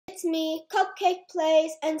it's me, Cupcake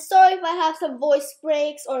Playz, and sorry if I have some voice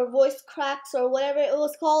breaks or voice cracks or whatever it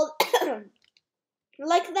was called,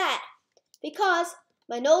 like that, because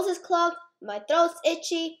my nose is clogged, my throat's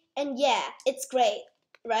itchy, and yeah, it's great,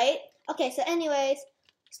 right? Okay, so anyways,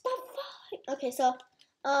 stop falling. Okay, so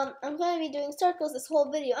I'm gonna be doing circles this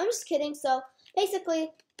whole video. I'm just kidding. So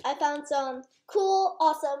basically, I found some cool,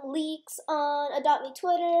 awesome leaks on Adopt Me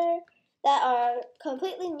Twitter that are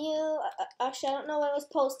completely new. Actually, I don't know when it was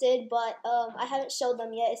posted, but I haven't showed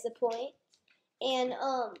them yet. Is the point? And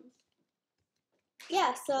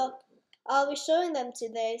yeah. So I'll be showing them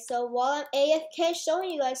today. So while I'm AFK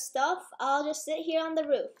showing you guys stuff, I'll just sit here on the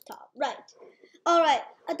rooftop. Right. Alright,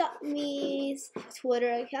 Adopt Me's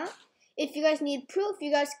Twitter account. If you guys need proof,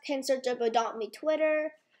 you guys can search up Adopt Me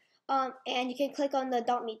Twitter. And you can click on the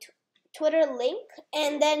Adopt Me Twitter link.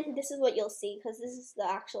 And then this is what you'll see, because this is the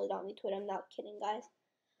actual Adopt Me Twitter. I'm not kidding, guys.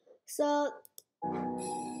 So,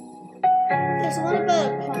 there's one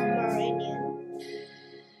about a Pomeranian.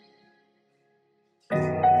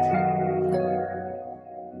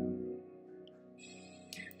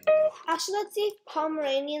 Actually, let's see if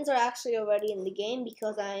Pomeranians are actually already in the game,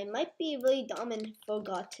 because I might be really dumb and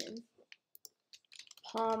forgotten.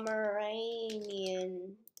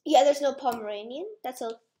 Pomeranian. Yeah, there's no Pomeranian. That's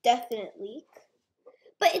a definite leak.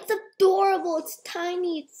 But it's adorable. It's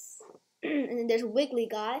tiny. It's and then there's Wiggly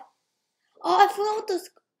Guy. Oh, I forgot what those.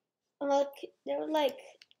 Like they were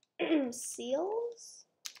like seals.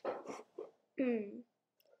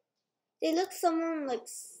 They look someone like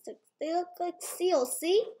they look like seals.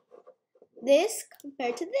 See this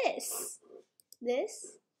compared to this.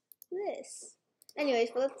 This. Anyways,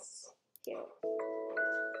 but let's here.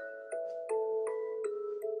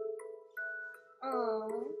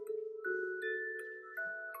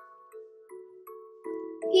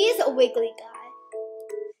 He's a wiggly guy.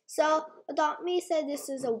 So Adopt Me said this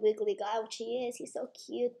is a wiggly guy, which he is. He's so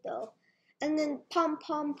cute though. And then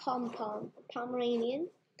Pomeranian.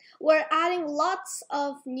 We're adding lots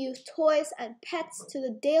of new toys and pets to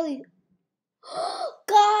the daily.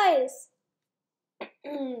 Guys,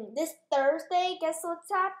 this Thursday, guess what's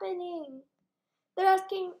happening? They're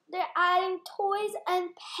adding toys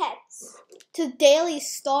and pets to daily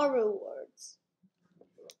star rewards.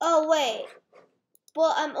 Oh wait,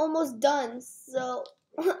 well I'm almost done, so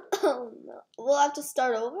oh no, we'll have to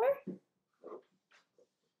start over.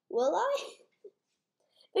 Will I?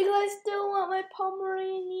 Because I still want my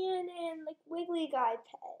Pomeranian and like Wiggly Guy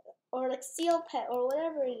pet, or like Seal pet, or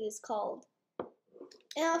whatever it is called.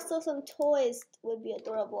 And also some toys would be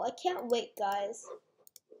adorable. I can't wait, guys.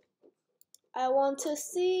 I want to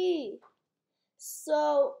see.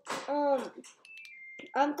 So,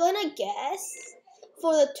 I'm gonna guess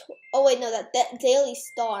for the oh wait, no, that daily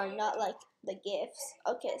star, not like the gifts.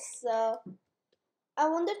 Okay, so I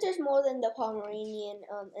wonder if there's more than the Pomeranian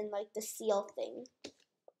and like the seal thing.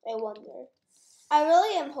 I wonder. I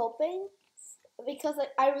really am hoping, because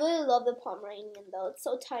like I really love the Pomeranian though. It's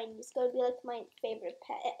so tiny. It's gonna be like my favorite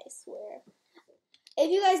pet, I swear. If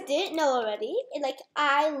you guys didn't know already, like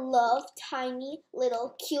I love tiny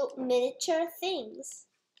little cute miniature things.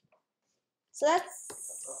 So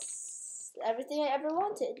that's everything I ever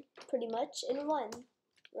wanted, pretty much in one,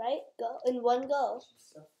 right? In one go.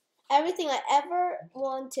 Everything I ever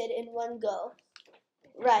wanted in one go,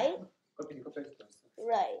 right?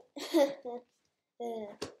 Right.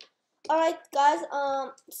 Alright guys,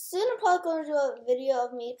 soon I'm probably going to do a video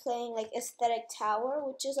of me playing like Aesthetic Tower,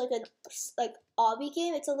 which is like a obby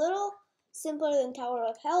game. It's a little simpler than Tower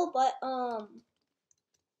of Hell, but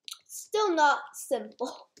still not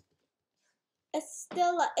simple. It's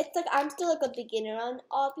still like I'm still like a beginner on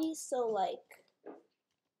obby, so like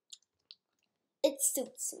it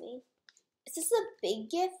suits me. Is this a big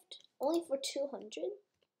gift? Only for 200?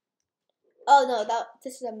 Oh no,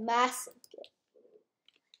 this is a massive gift.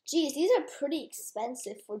 Geez, these are pretty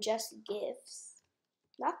expensive for just gifts.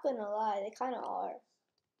 Not gonna lie, they kind of are.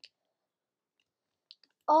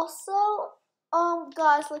 Also,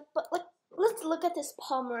 guys, let's look at this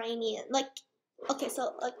Pomeranian. Like, okay,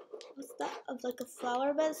 so like, what's that? Of like a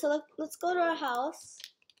flower bed. So let's go to our house.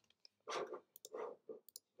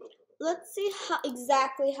 Let's see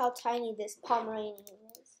exactly how tiny this Pomeranian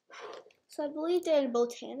is. So I believe they're in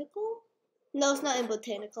botanical. No, it's not in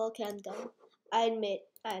botanical. Okay, I'm dumb. I admit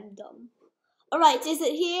I'm dumb. Alright, is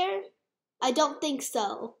it here? I don't think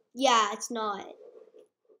so. Yeah, it's not.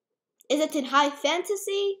 Is it in high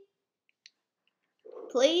fantasy?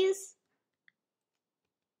 Please?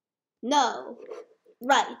 No.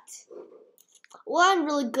 Right. Well, I'm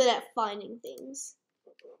really good at finding things.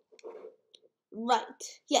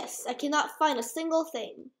 Right. Yes, I cannot find a single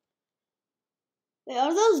thing. Wait,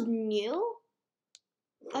 are those new?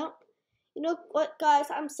 I don't. You know what, guys?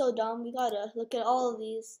 I'm so dumb. We gotta look at all of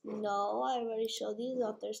these. No, I already showed these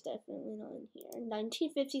authors. Definitely not in here.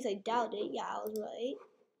 1950s, I doubt it. Yeah, I was right.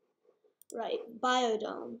 Right.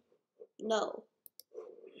 Biodome. No.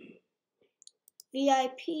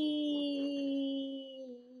 VIP.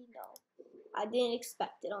 No. I didn't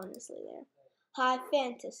expect it, honestly, there. High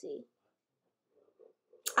fantasy.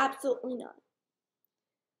 Absolutely not.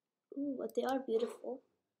 Ooh, but they are beautiful.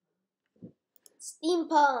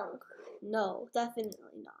 Steampunk. No,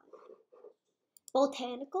 definitely not.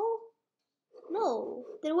 Botanical? No.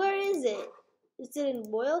 Then where is it? Is it in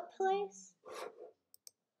Royal Place?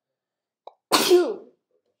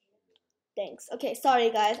 Thanks. Okay,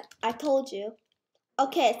 sorry guys. I told you.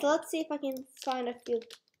 Okay, so let's see if I can find a few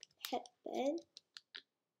pet bed.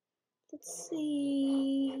 Let's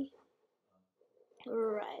see.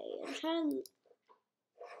 Right. I'm trying to.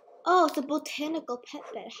 Oh, it's a botanical pet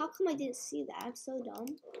bed. How come I didn't see that? I'm so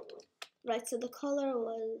dumb. Right, so the color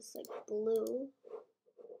was like blue.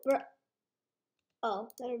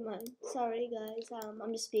 Oh, never mind. Sorry guys.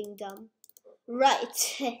 I'm just being dumb. Right.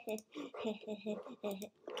 Okay,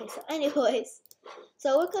 so anyways.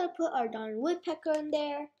 So we're gonna put our darn woodpecker in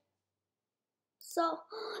there. So,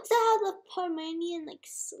 is that how the Pomeranian like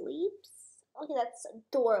sleeps? Okay, that's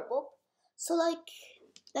adorable. So like,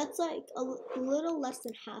 that's like a little less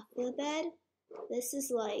than half of the bed. This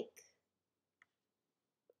is like,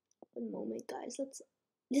 one moment guys,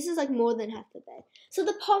 this is like more than half the bed. So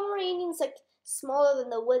the Pomeranian's like smaller than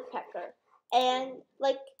the woodpecker. And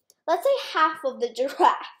like, let's say half of the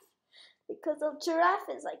giraffe. Because the giraffe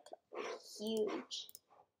is like huge.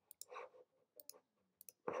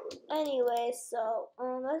 Anyway, so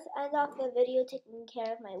let's end off the video taking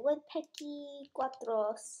care of my Woodpecky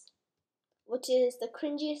Cuatros, which is the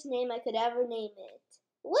cringiest name I could ever name it.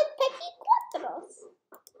 Woodpecky Cuatros.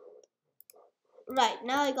 Right,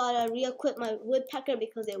 now I gotta re-equip my woodpecker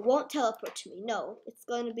because it won't teleport to me. No, it's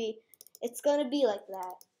gonna be like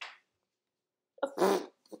that.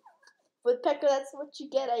 Woodpecker, that's what you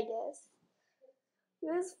get, I guess.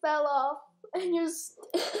 You just fell off and you're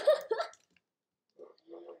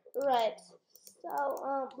right.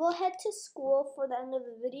 So we'll head to school for the end of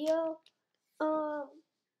the video.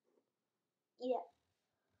 Yeah.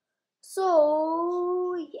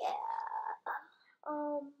 So yeah.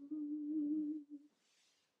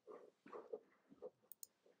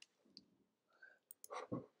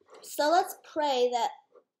 So let's pray that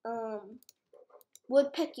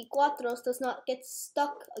Woodpecky Cuatros does not get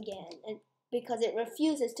stuck again, and because it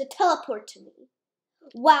refuses to teleport to me.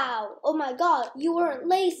 Wow! Oh my God! You weren't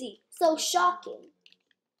lazy. So shocking.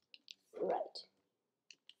 Right.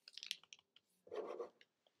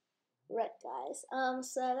 Right, guys.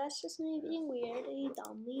 So that's just me being weird.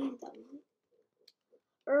 Dummy.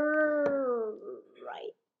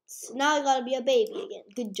 Right. Now I gotta be a baby again.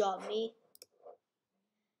 Good job, me.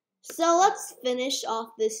 So let's finish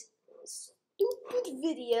off this stupid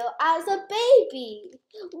video as a baby.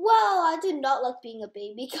 Well, I do not like being a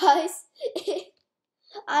baby, guys.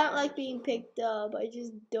 I don't like being picked up. I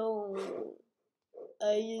just don't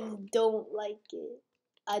like it.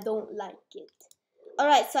 I don't like it.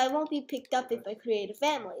 Alright, so I won't be picked up if I create a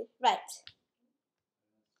family. Right.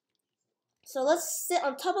 So let's sit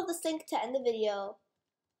on top of the sink to end the video.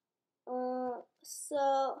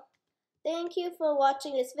 So thank you for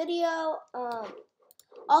watching this video.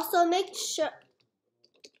 Also make sure,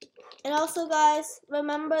 and also guys,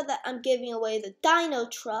 remember that I'm giving away the Dino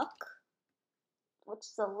Truck, which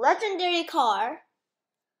is a legendary car.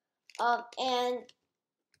 And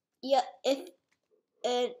yeah,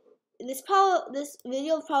 this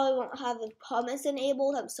video probably won't have the comments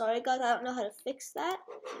enabled. I'm sorry guys, I don't know how to fix that.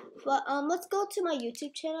 But let's go to my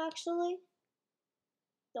YouTube channel actually.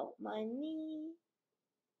 Don't mind me.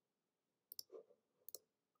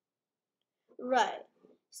 Right.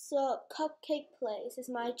 So Cupcake Playz is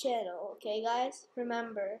my channel, okay guys?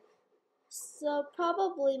 Remember. So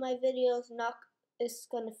probably my video is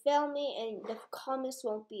gonna fail me and the comments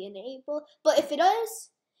won't be enabled. But if it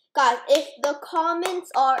is, guys, if the comments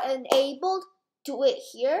are enabled, do it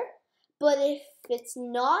here. But if it's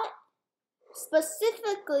not,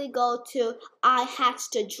 specifically go to I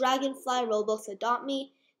Hatched a Dragonfly Roblox Adopt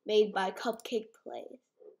Me, made by Cupcake Playz.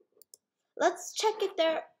 Let's check it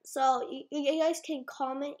there. So you guys can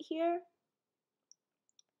comment here.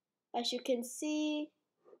 As you can see.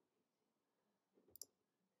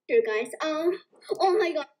 Here guys, oh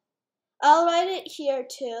my God. I'll write it here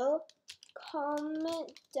too.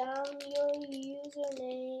 Comment down your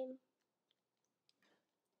username.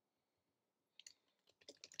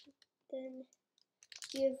 Then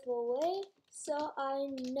giveaway. So I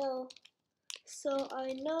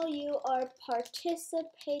know you are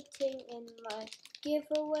participating in my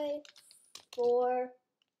giveaway for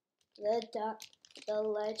the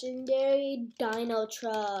legendary dino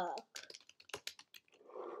truck.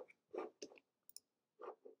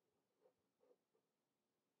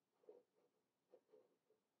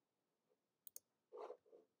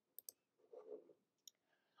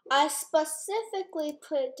 I specifically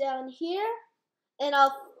put it down here, and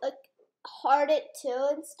I'll heart it too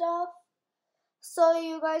and stuff, so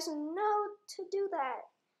you guys know to do that.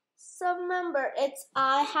 So remember, it's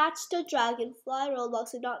I hatched a dragonfly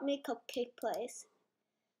Roblox, and not me, Cupcake Playz.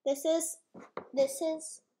 This is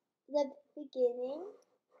the beginning.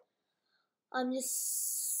 I'm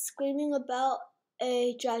just screaming about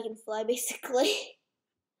a dragonfly, basically.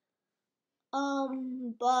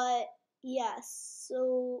 But yes,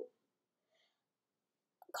 so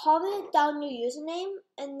comment down your username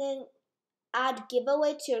and then add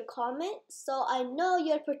giveaway to your comment so I know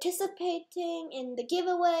you're participating in the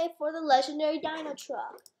giveaway for the legendary dino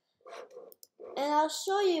truck. And I'll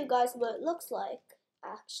show you guys what it looks like,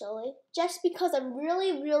 actually, just because I'm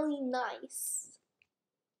really, really nice.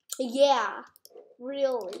 Yeah,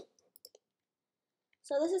 really.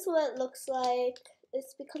 So this is what it looks like.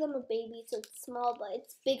 It's because I'm a baby, so it's small, but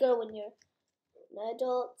it's bigger when you're an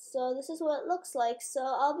adult. So this is what it looks like. So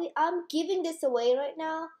I'm giving this away right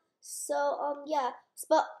now. So yeah,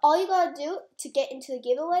 but all you gotta do to get into the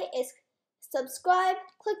giveaway is subscribe,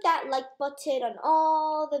 click that like button on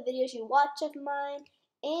all the videos you watch of mine,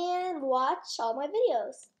 and watch all my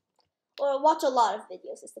videos. Or watch a lot of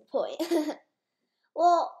videos is the point.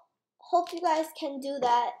 Well, hope you guys can do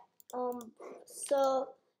that. So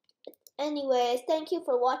anyways, thank you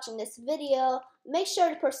for watching this video. Make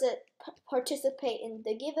sure to participate in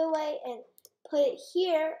the giveaway and put it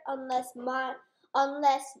here unless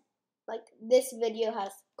like this video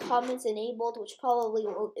has comments enabled, which probably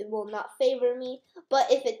it will not favor me.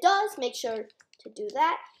 But if it does, make sure to do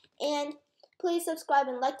that. And please subscribe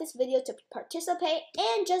and like this video to participate,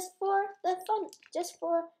 and just for the fun, just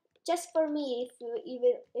for me,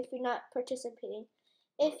 if you're not participating.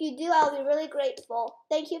 If you do, I'll be really grateful.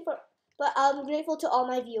 But I'm grateful to all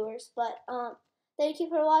my viewers. But thank you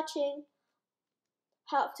for watching.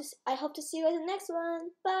 I hope to see you in the next one.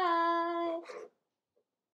 Bye.